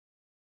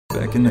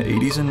Back in the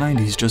 80s and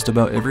 90s, just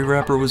about every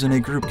rapper was in a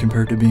group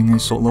compared to being a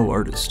solo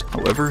artist.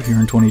 However, here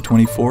in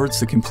 2024, it's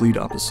the complete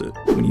opposite.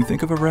 When you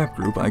think of a rap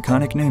group,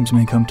 iconic names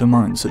may come to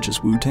mind, such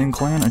as Wu-Tang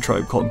Clan, A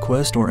Tribe Called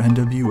Quest, or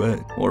n.w.a.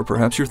 Or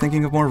perhaps you're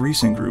thinking of more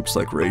recent groups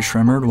like Rae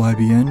Sremmurd,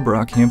 YBN,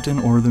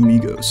 Brockhampton, or the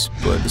Migos.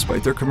 But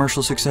despite their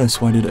commercial success,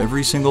 why did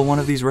every single one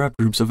of these rap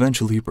groups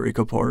eventually break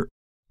apart?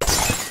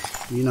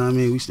 You know what I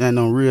mean? We stand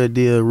on real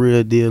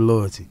deal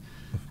loyalty.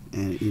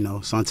 And, you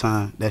know,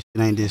 sometimes that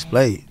shit ain't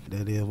displayed.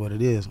 That is what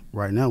it is.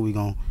 Right now, we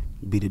gonna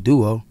be the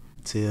duo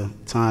till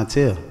time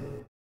tell.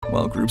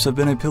 While groups have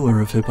been a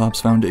pillar of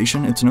hip-hop's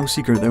foundation, it's no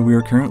secret that we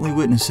are currently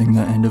witnessing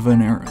the end of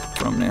an era.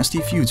 From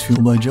nasty feuds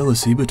fueled by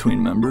jealousy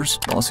between members,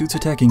 lawsuits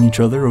attacking each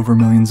other over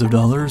millions of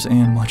dollars,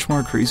 and much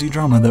more crazy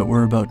drama that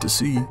we're about to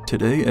see,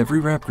 today every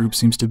rap group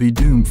seems to be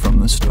doomed from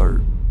the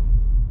start.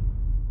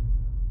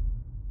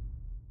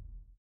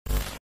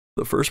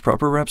 The first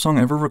proper rap song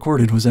ever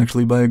recorded was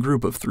actually by a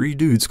group of 3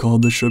 dudes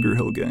called the Sugar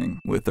Hill Gang,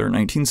 with their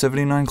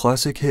 1979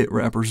 classic hit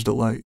Rapper's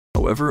Delight.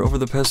 However, over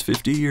the past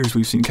 50 years,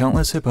 we've seen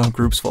countless hip-hop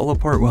groups fall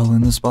apart while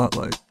in the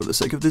spotlight. For the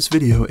sake of this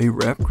video, a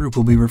rap group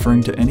will be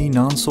referring to any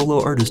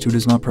non-solo artist who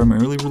does not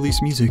primarily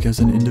release music as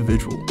an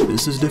individual.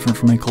 This is different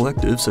from a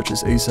collective such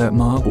as ASAP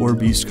Mob or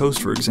Beast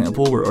Coast, for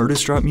example, where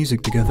artists drop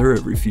music together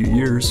every few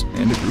years.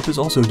 And a group is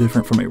also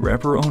different from a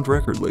rapper-owned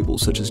record label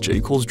such as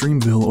J. Cole's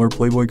Dreamville or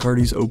Playboi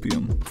Carti's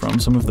Opium. From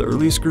some of the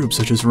earliest groups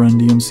such as Run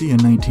DMC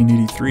in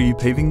 1983,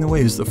 paving the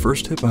way as the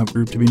first hip-hop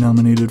group to be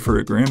nominated for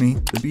a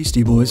Grammy, the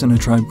Beastie Boys and A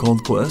Tribe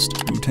Called Quest,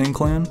 Wu-Tang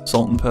Clan,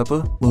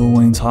 Salt-N-Pepa, Lil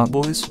Wayne's Hot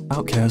Boys,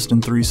 Outkast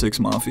and 3 6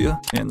 Mafia,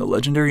 and the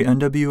legendary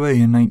n.w.a.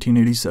 in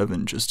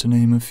 1987, just to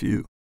name a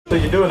few. So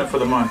you're doing it for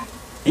the money?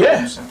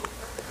 Yeah.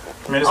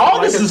 I mean,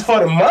 all this is for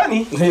the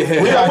money. We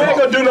ain't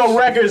gonna do no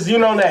records, you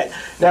know,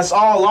 that's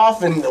all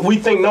off and we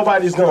think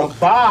nobody's gonna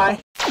buy.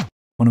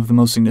 One of the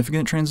most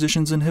significant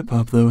transitions in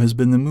hip-hop, though, has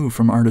been the move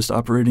from artists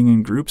operating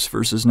in groups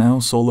versus now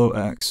solo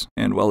acts.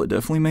 And while it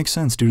definitely makes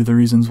sense due to the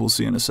reasons we'll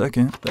see in a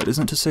second, that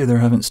isn't to say there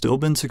haven't still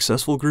been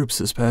successful groups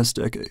this past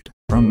decade.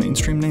 From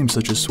mainstream names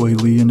such as Sway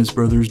Lee and his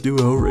brothers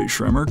duo Rae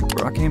Sremmurd,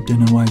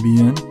 Brockhampton and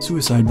YBN,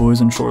 Suicide Boys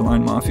and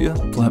Shoreline Mafia,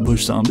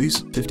 Flatbush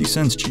Zombies, 50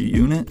 Cent's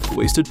G-Unit, the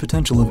Wasted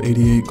Potential of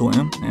 88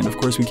 Glam, and of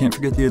course we can't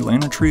forget the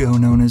Atlanta trio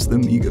known as the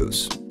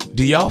Migos.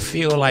 Do y'all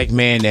feel like,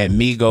 man, that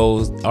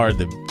Migos are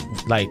the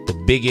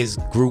biggest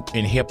group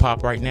in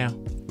hip-hop right now?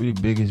 We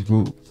the biggest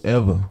group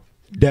ever.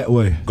 That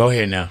way. Go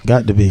ahead now.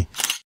 Got to be.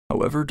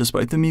 However,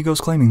 despite the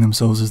Migos claiming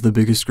themselves as the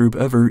biggest group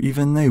ever,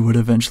 even they would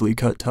eventually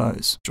cut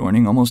ties,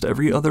 joining almost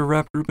every other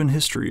rap group in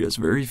history, as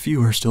very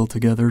few are still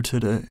together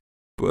today.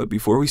 But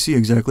before we see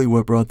exactly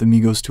what brought the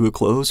Migos to a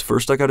close,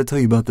 first I gotta tell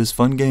you about this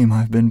fun game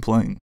I've been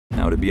playing.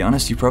 Now, to be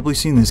honest, you've probably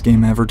seen this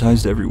game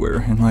advertised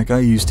everywhere, and like I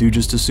used to,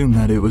 just assume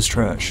that it was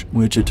trash,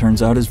 which it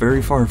turns out is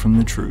very far from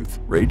the truth.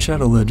 Raid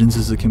Shadow Legends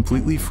is a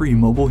completely free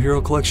mobile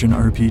hero collection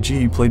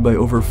RPG played by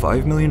over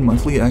 5 million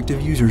monthly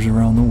active users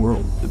around the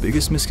world. The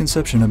biggest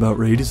misconception about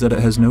Raid is that it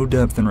has no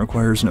depth and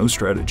requires no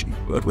strategy,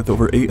 but with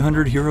over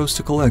 800 heroes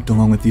to collect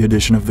along with the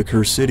addition of the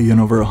Cursed City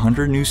and over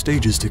 100 new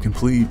stages to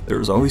complete,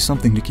 there is always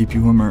something to keep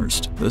you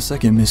immersed. The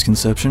second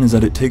misconception is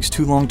that it takes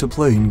too long to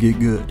play and get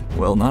good.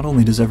 Well, not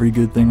only does every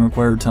good thing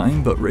require time,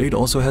 but Raid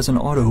also has an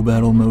auto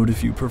battle mode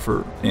if you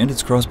prefer, and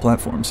it's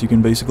cross-platform so you can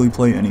basically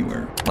play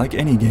anywhere. Like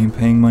any game,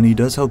 paying money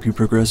does help you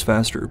progress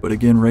faster, but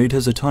again, Raid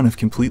has a ton of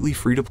completely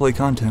free-to-play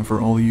content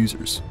for all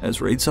users. As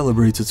Raid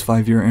celebrates its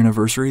 5-year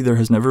anniversary, there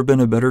has never been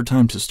a better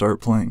time to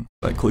start playing.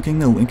 By clicking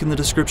the link in the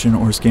description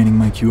or scanning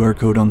my QR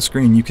code on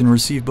screen, you can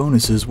receive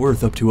bonuses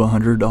worth up to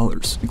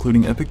 $100,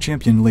 including Epic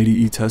Champion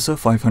Lady Etessa,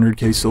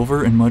 500k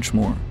silver, and much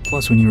more.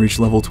 Plus, when you reach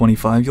level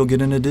 25, you'll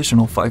get an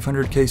additional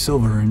 500k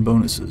silver in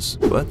bonuses.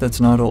 But that's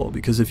not all,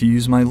 because if you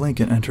use my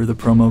link and enter the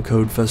promo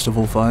code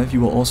Festival5,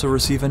 you will also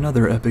receive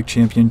another Epic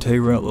Champion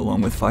Tyrell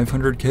along with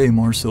 500k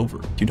more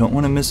silver. You don't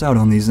want to miss out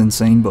on these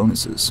insane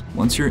bonuses.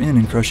 Once you're in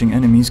and crushing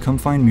enemies, come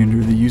find me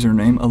under the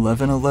username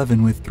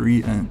 1111 with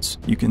 3 N's.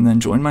 You can then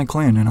join my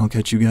clan and I'll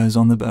catch you guys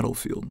on the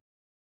battlefield.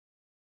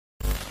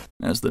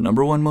 As the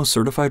 #1 most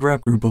certified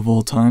rap group of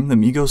all time, the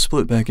Migos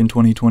split back in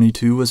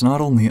 2022 was not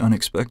only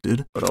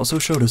unexpected, but also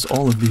showed us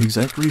all of the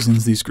exact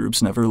reasons these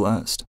groups never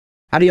last.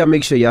 How do y'all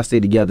make sure y'all stay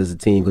together as a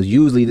team? Because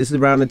usually this is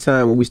around the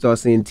time when we start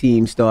seeing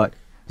teams start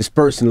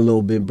dispersing a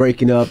little bit,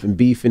 breaking up and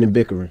beefing and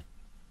bickering.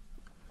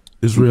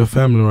 It's real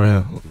family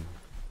right here.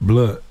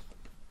 Blood.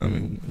 I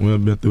mean,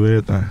 we've been through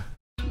everything.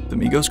 The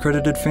Migos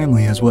credited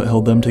family as what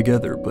held them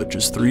together, but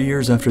just 3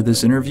 years after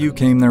this interview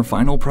came their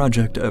final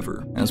project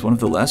ever. As one of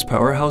the last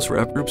powerhouse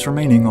rap groups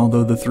remaining,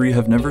 although the three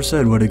have never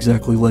said what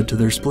exactly led to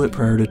their split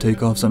prior to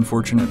Takeoff's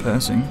unfortunate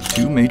passing,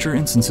 2 major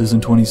instances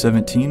in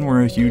 2017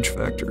 were a huge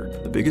factor.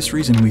 The biggest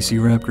reason we see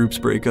rap groups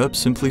break up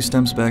simply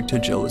stems back to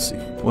jealousy.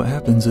 What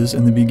happens is,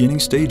 in the beginning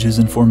stages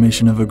and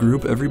formation of a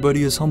group,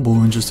 everybody is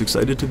humble and just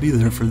excited to be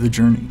there for the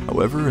journey.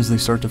 However, as they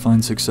start to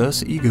find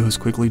success, egos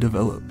quickly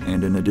develop.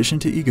 And in addition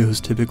to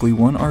egos, typically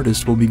one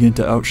artist will begin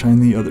to outshine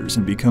the others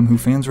and become who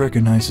fans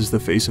recognize as the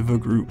face of a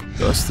group.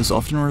 Thus, this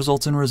often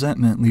results in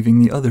resentment, leaving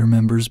the other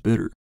members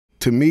bitter.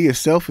 to me, it's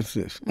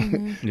selfishness.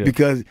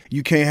 Because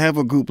you can't have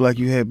a group like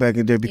you had back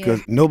in there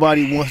because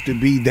nobody wants to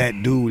be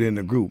that dude in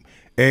the group.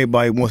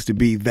 Everybody wants to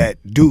be that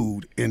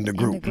dude in the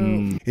group.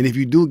 And if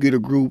you do get a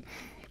group,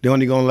 they're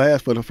only going to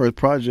last for the first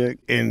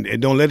project, and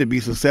don't let it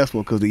be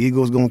successful because the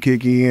ego's going to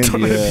kick in,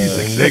 and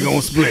they're going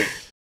to split.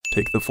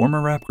 Take the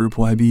former rap group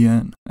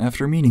YBN.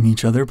 After meeting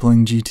each other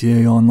playing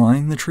GTA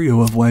Online, the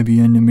trio of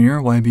YBN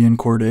Namir, YBN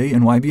Corday,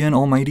 and YBN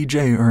Almighty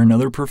J are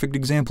another perfect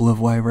example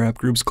of why rap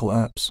groups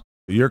collapse.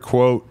 Your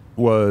quote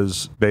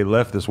was, they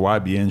left this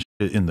YBN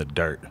shit in the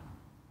dirt.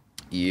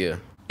 Yeah.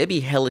 It be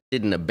hella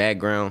shit in the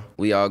background.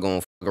 We all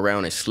gonna fuck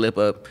around and slip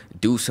up,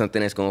 do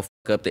something that's gonna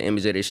fuck up the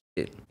image of this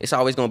shit. It's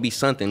always gonna be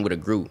something with a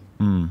group.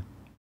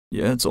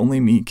 Yeah, it's only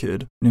me,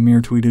 kid.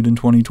 Namir tweeted in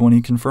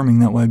 2020 confirming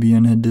that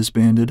YBN had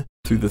disbanded.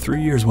 Through the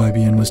 3 years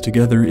YBN was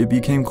together, it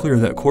became clear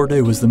that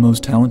Corday was the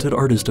most talented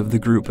artist of the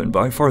group and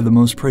by far the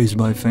most praised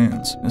by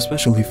fans,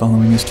 especially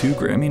following his 2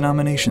 Grammy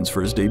nominations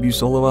for his debut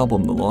solo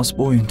album, The Lost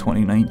Boy, in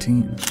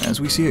 2019.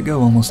 As we see it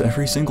go almost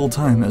every single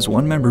time, as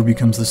one member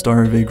becomes the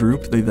star of a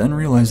group, they then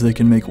realize they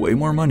can make way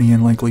more money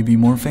and likely be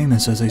more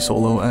famous as a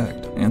solo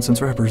act. And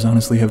since rappers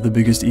honestly have the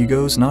biggest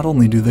egos, not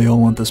only do they all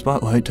want the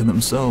spotlight to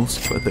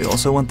themselves, but they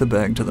also want the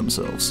bag to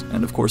themselves.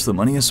 And of course the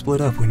money is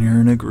split up when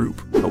you're in a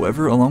group.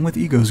 However, along with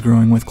egos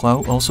growing with clout,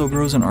 also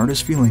grows an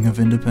artist's feeling of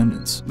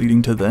independence,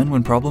 leading to then,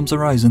 when problems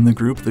arise in the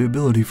group, the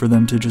ability for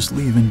them to just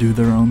leave and do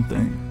their own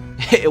thing.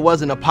 It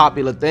wasn't a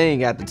popular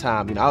thing at the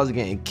time, you know, I was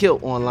getting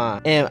killed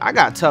online, and I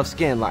got tough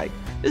skin, like,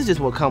 this is just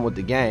what come with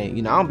the game,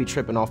 you know, I don't be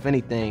tripping off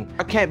anything.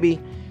 I can't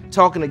be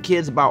talking to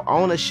kids about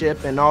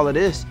ownership and all of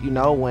this, you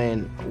know,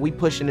 when we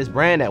pushing this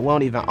brand that we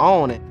don't even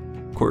own it.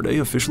 Corday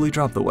officially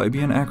dropped the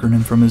YBN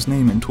acronym from his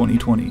name in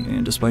 2020,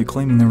 and despite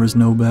claiming there was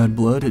no bad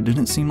blood, it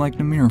didn't seem like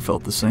Namir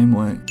felt the same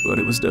way. But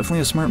it was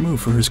definitely a smart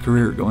move for his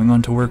career, going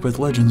on to work with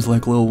legends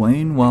like Lil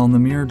Wayne, while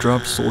Namir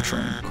dropped Soul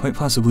Train, quite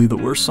possibly the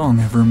worst song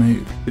ever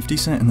made. 50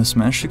 Cent and the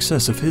smash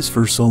success of his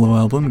first solo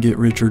album, Get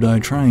Rich or Die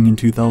Trying, in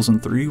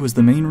 2003 was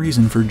the main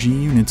reason for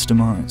G-Unit's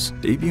demise.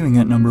 Debuting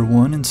at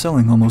 #1 and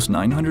selling almost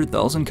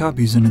 900,000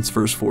 copies in its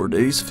first 4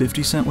 days,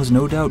 50 Cent was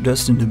no doubt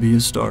destined to be a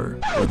star.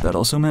 But that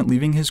also meant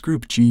leaving his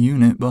group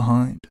G-Unit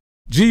behind.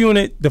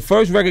 G-Unit, the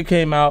first record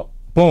came out,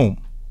 boom.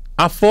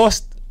 I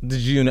forced the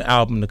G-Unit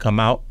album to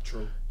come out.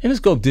 True. And this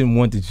group didn't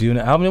want the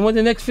G-Unit album, they wanted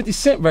the next 50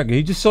 Cent record.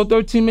 He just sold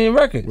 13 million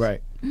records.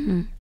 Right.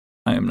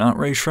 I am not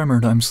Ray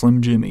Shremmerd, I'm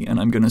Slim Jimmy, and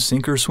I'm gonna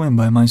sink or swim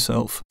by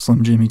myself.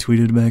 Slim Jimmy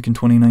tweeted back in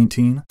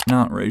 2019,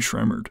 not Ray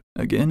Shremmerd.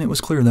 Again, it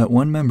was clear that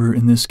one member,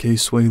 in this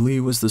case Sway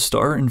Lee, was the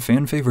star and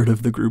fan favorite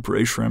of the group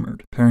Ray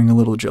Shremmerd. Pairing a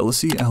little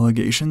jealousy,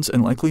 allegations,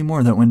 and likely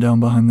more that went down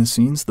behind the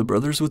scenes, the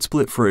brothers would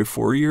split for a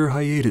 4-year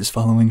hiatus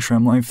following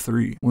Shrem Life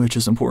 3, which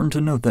is important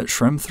to note that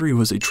Shrem 3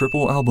 was a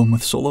triple album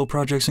with solo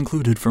projects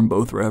included from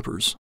both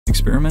rappers.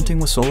 Experimenting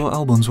with solo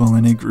albums while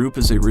in a group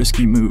is a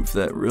risky move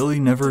that really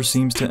never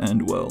seems to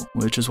end well,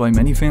 which is why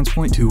many fans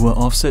point to what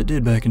Offset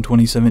did back in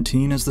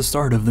 2017 as the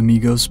start of the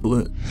Migos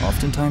split.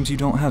 Oftentimes you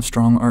don't have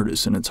strong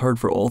artists and it's hard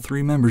for all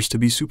 3 members to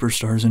be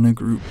superstars in a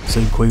group,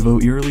 said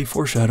Quavo, eerily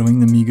foreshadowing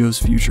the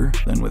Migos' future.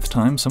 Then with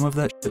time some of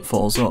that shit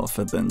falls off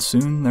and then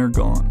soon they're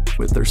gone.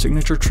 With their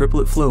signature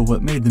triplet flow,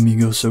 what made the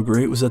Migos so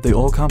great was that they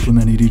all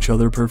complemented each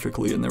other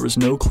perfectly and there was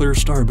no clear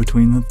star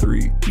between the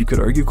 3. You could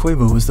argue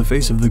Quavo was the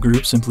face of the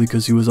group simply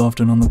because he was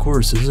often on the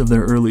choruses of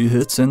their early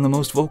hits and the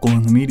most vocal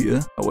in the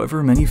media.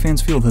 However, many fans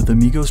feel that the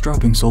Migos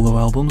dropping solo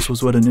albums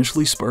was what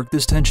initially sparked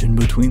this tension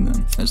between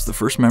them. As the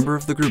first member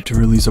of the group to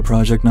release a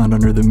project not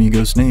under the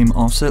Migos name,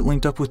 Offset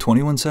linked up with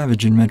 21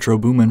 Savage and Metro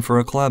Boomin for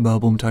a collab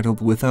album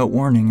titled Without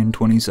Warning in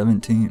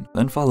 2017,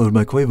 then followed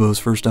by Quavo's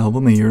first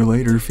album a year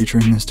later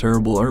featuring this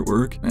terrible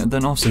artwork, and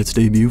then Offset's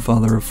debut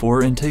Father of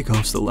 4 and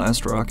Takeoff's The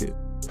Last Rocket.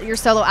 Your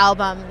solo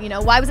album, you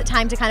know, why was it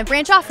time to kind of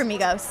branch off from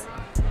Migos?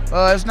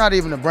 It's not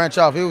even a branch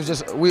off. It was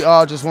just, we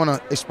all just want to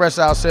express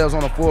ourselves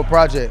on a full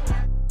project.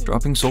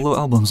 Dropping solo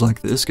albums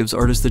like this gives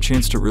artists the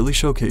chance to really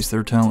showcase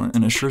their talent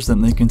and assures them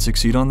they can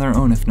succeed on their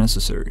own if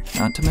necessary.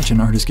 Not to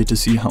mention artists get to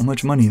see how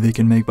much money they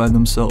can make by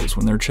themselves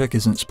when their check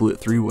isn't split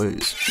 3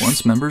 ways.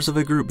 Once members of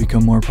a group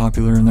become more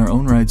popular in their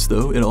own rights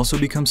though, it also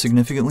becomes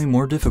significantly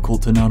more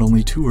difficult to not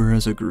only tour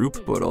as a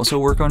group, but also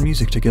work on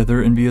music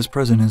together and be as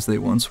present as they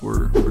once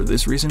were. For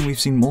this reason we've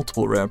seen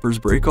multiple rappers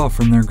break off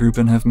from their group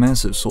and have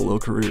massive solo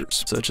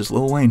careers, such as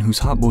Lil Wayne whose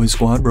Hot Boys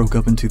squad broke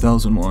up in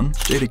 2001,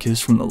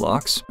 Jadakiss from The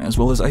Lox, as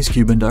well as Ice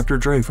Cube and Dr.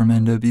 Dre from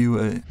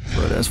n.w.a.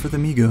 But as for the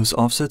Migos,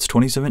 Offset's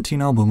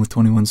 2017 album with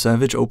 21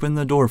 Savage opened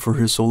the door for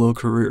his solo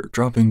career,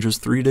 dropping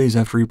just 3 days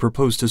after he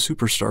proposed to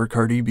superstar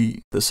Cardi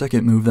B. The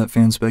second move that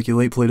fans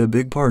speculate played a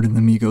big part in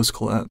the Migos'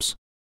 collapse.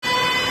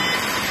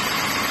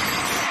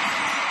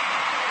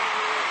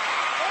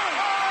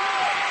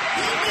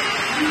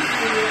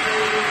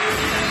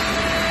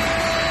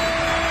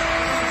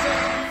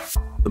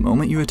 The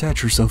moment you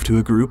attach yourself to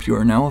a group, you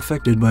are now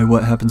affected by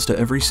what happens to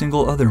every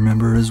single other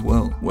member as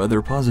well,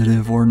 whether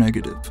positive or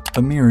negative.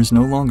 Amir is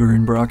no longer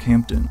in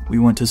Brockhampton. We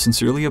want to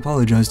sincerely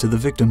apologize to the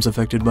victims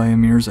affected by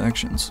Amir's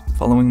actions.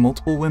 Following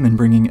multiple women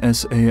bringing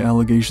SA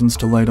allegations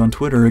to light on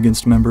Twitter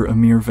against member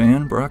Amir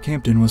Van,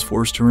 Brockhampton was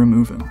forced to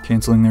remove him,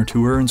 canceling their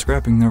tour and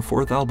scrapping their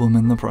 4th album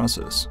in the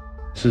process.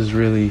 This is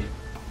really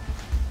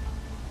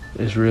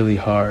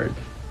hard.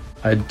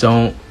 I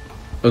don't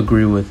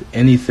agree with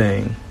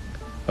anything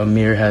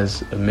Amir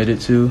has admitted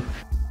to.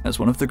 As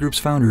one of the group's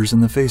founders in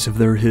the face of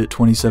their hit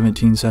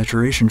 2017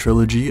 Saturation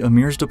trilogy,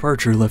 Amir's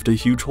departure left a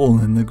huge hole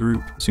in the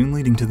group, soon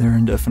leading to their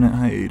indefinite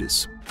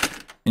hiatus.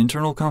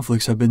 Internal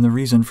conflicts have been the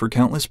reason for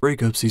countless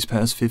breakups these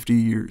past 50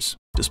 years.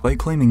 Despite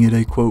claiming it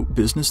a, quote,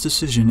 business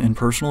decision and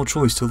personal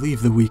choice to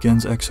leave the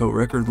Weeknd's XO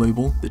record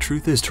label, the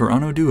truth is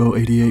Toronto duo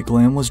 88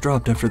 Glam was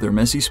dropped after their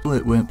messy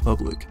split went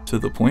public, to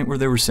the point where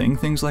they were saying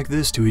things like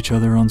this to each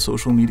other on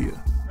social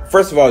media.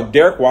 First of all,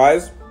 Derek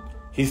Wise,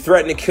 he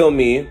threatened to kill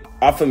me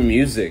off of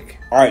music.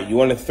 Alright, you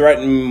want to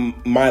threaten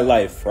my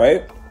life,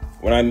 right?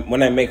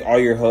 When I make all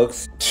your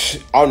hooks,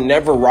 I'll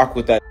never rock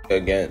with that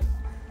again.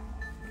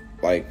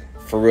 Like,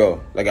 for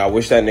real. Like, I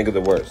wish that nigga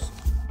the worst.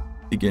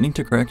 Beginning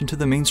to crack into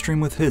the mainstream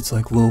with hits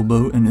like Lil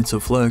Boat and It's a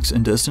Flex,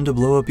 and destined to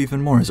blow up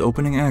even more as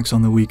opening acts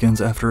on the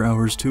Weeknd's After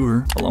Hours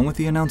tour, along with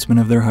the announcement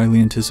of their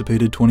highly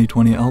anticipated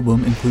 2020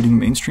 album, including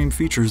mainstream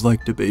features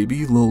like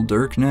DaBaby, Lil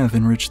Durk, Nev,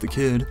 and Rich the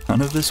Kid.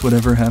 None of this would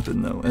ever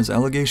happen though, as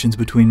allegations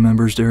between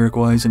members Derek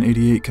Wise and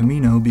 88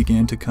 Camino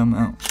began to come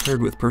out.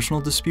 Paired with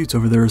personal disputes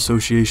over their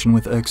association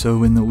with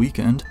XO in The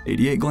Weeknd,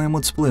 88 Glam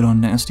would split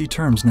on nasty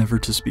terms never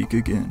to speak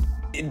again.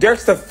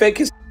 Derek's the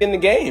fakest in the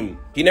game.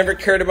 He never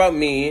cared about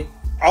me.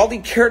 All he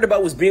cared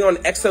about was being on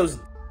XO's.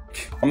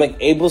 I'm like,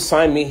 Abel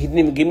signed me. He didn't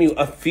even give me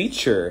a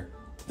feature.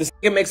 This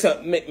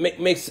nigga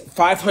makes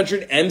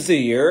 500 M's a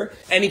year,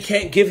 and he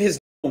can't give his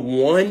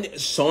one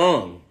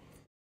song.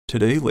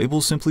 Today,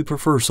 labels simply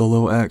prefer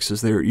solo acts as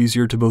they are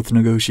easier to both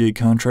negotiate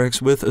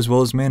contracts with as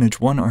well as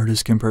manage one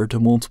artist compared to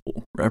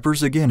multiple.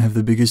 Rappers again have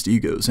the biggest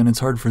egos, and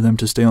it's hard for them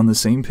to stay on the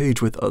same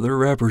page with other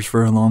rappers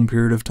for a long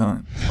period of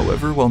time.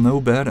 However, while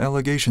no bad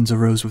allegations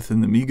arose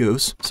within the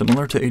Migos,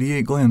 similar to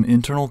 88 Glam,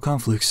 internal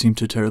conflicts seem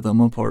to tear them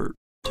apart.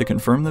 To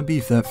confirm the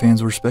beef that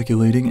fans were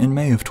speculating, in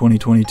May of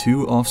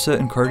 2022, Offset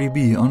and Cardi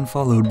B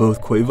unfollowed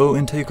both Quavo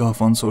and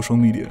Takeoff on social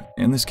media.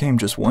 And this came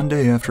just one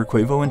day after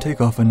Quavo and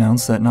Takeoff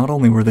announced that not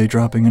only were they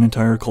dropping an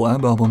entire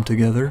collab album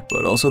together,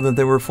 but also that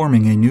they were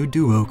forming a new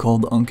duo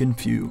called Unk and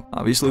Few,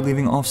 obviously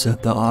leaving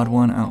Offset the odd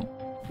one out.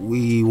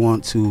 We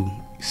want to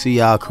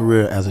see our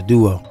career as a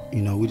duo.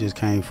 You know, we just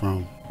came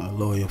from a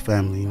loyal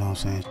family, you know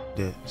what I'm saying,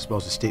 that's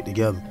supposed to stick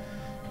together.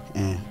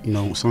 And, you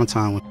know,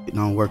 sometimes when it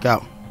don't work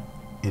out,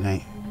 it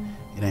ain't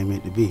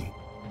meant to be.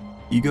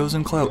 Egos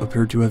and clout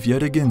appeared to have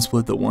yet again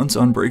split the once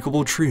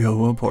unbreakable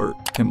trio apart.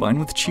 Combined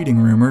with cheating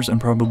rumors and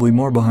probably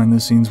more behind the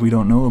scenes we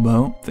don't know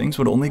about, things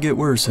would only get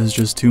worse as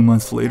just 2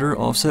 months later,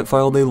 Offset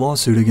filed a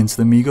lawsuit against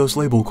the Migos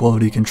label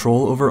Quality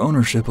Control over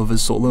ownership of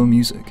his solo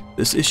music.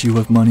 This issue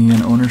of money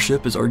and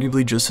ownership is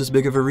arguably just as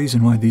big of a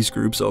reason why these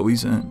groups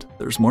always end.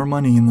 There's more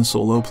money in the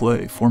solo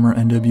play, former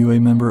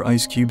n.w.a member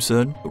Ice Cube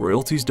said. The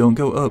royalties don't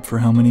go up for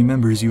how many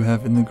members you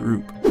have in the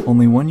group.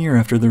 Only 1 year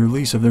after the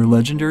release of their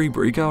legendary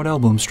breakout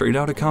album Straight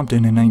Outta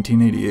Compton in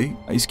 1988,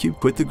 Ice Cube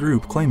quit the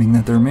group, claiming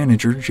that their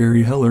manager,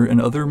 Jerry Heller,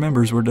 and other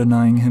members were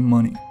denying him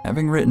money.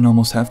 Having written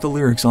almost half the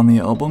lyrics on the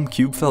album,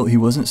 Cube felt he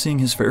wasn't seeing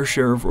his fair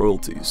share of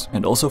royalties,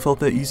 and also felt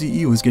that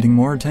Eazy-E was getting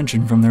more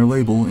attention from their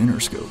label,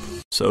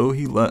 Interscope. So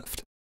he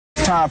left.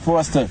 It's time for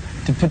us to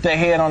put their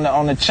head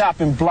on the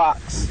chopping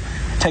blocks,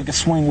 take a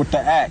swing with the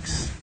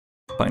axe.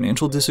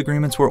 Financial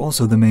disagreements were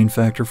also the main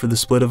factor for the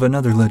split of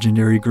another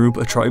legendary group,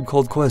 A Tribe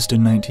Called Quest,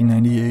 in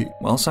 1998.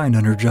 While signed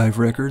under Jive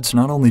Records,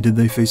 not only did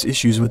they face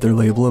issues with their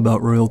label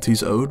about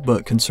royalties owed,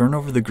 but concern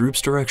over the group's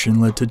direction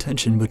led to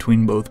tension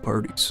between both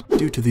parties.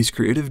 Due to these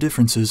creative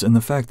differences and the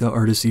fact that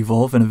artists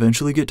evolve and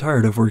eventually get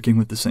tired of working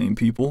with the same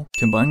people,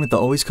 combined with the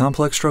always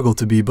complex struggle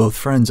to be both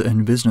friends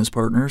and business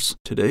partners,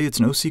 today it's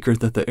no secret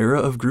that the era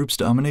of groups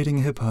dominating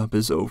hip-hop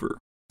is over.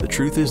 The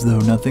truth is though,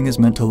 nothing is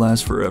meant to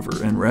last forever,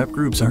 and rap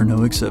groups are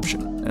no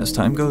exception. As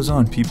time goes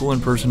on, people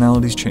and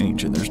personalities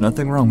change, and there's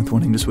nothing wrong with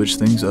wanting to switch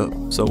things up.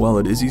 So while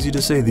it is easy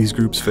to say these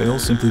groups fail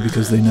simply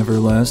because they never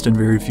last and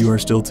very few are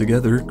still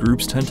together,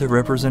 groups tend to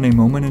represent a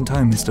moment in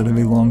time instead of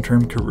a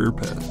long-term career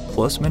path.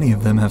 Plus, many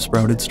of them have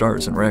sprouted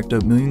stars and racked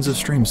up millions of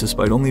streams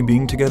despite only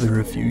being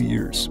together a few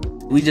years.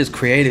 We just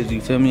creatives,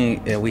 you feel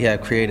me? And we have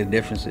creative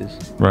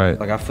differences. Right.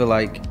 Like I feel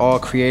like all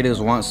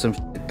creatives want some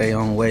their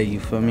own way, you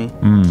feel me?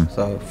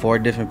 So 4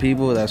 different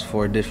people, that's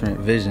 4 different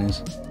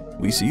visions.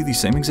 We see the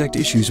same exact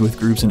issues with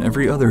groups in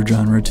every other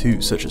genre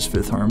too, such as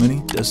Fifth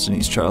Harmony,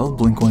 Destiny's Child,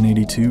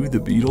 Blink-182, The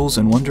Beatles,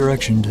 and One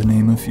Direction, to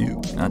name a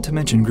few. Not to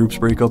mention groups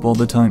break up all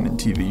the time in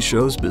TV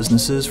shows,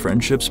 businesses,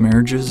 friendships,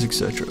 marriages,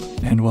 etc.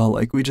 And while,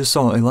 like we just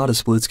saw, a lot of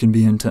splits can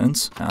be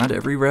intense, not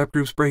every rap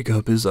group's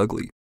breakup is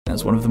ugly.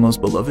 As one of the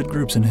most beloved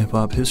groups in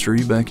hip-hop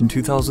history, back in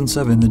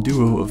 2007, the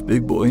duo of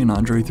Big Boi and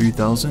Andre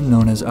 3000,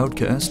 known as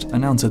Outkast,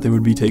 announced that they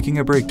would be taking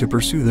a break to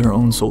pursue their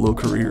own solo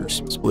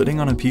careers, splitting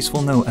on a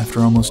peaceful note after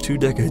almost 2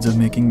 decades of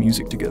making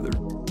music together.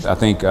 I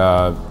think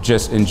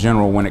just in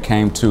general, when it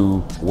came to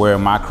where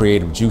my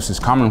creative juice is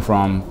coming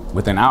from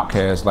within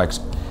Outkast, like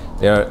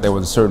there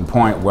was a certain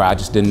point where I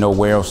just didn't know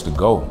where else to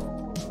go.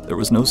 There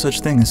was no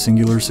such thing as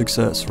singular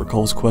success,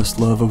 recalls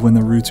Questlove of When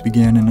the Roots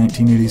began in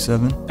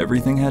 1987.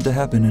 Everything had to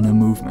happen in a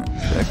movement.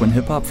 Back when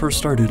hip-hop first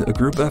started, a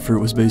group effort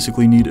was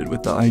basically needed,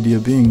 with the idea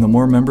being the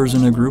more members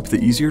in a group,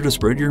 the easier to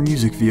spread your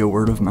music via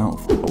word of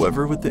mouth.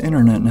 However, with the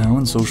internet now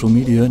and social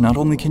media, not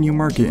only can you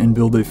market and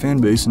build a fan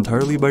base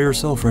entirely by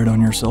yourself right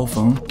on your cell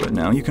phone, but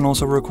now you can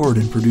also record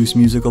and produce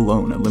music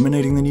alone,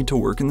 eliminating the need to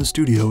work in the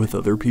studio with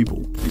other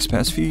people. These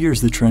past few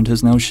years, the trend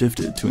has now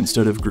shifted to,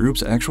 instead of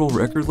groups, actual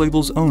record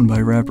labels owned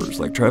by rappers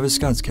like Travis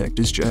Scott's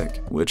Cactus Jack,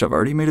 which I've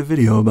already made a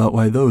video about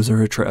why those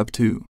are a trap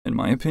too. In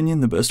my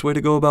opinion, the best way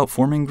to go about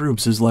forming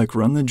groups is like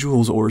Run the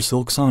Jewels or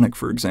Silk Sonic,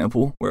 for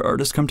example, where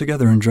artists come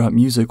together and drop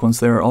music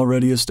once they are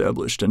already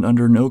established and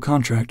under no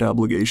contract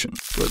obligation.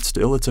 But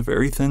still, it's a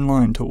very thin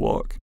line to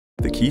walk.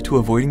 The key to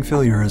avoiding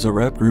failure as a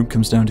rap group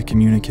comes down to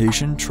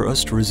communication,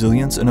 trust,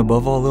 resilience, and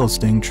above all else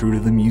staying true to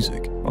the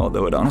music.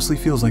 Although it honestly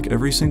feels like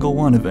every single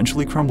one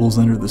eventually crumbles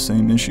under the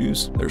same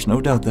issues, there's no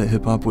doubt that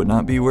hip-hop would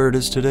not be where it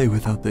is today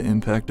without the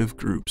impact of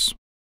groups.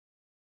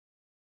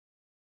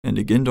 And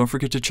again, don't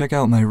forget to check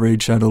out my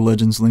Raid Shadow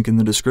Legends link in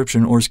the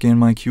description or scan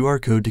my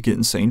QR code to get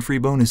insane free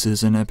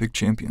bonuses and Epic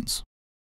Champions.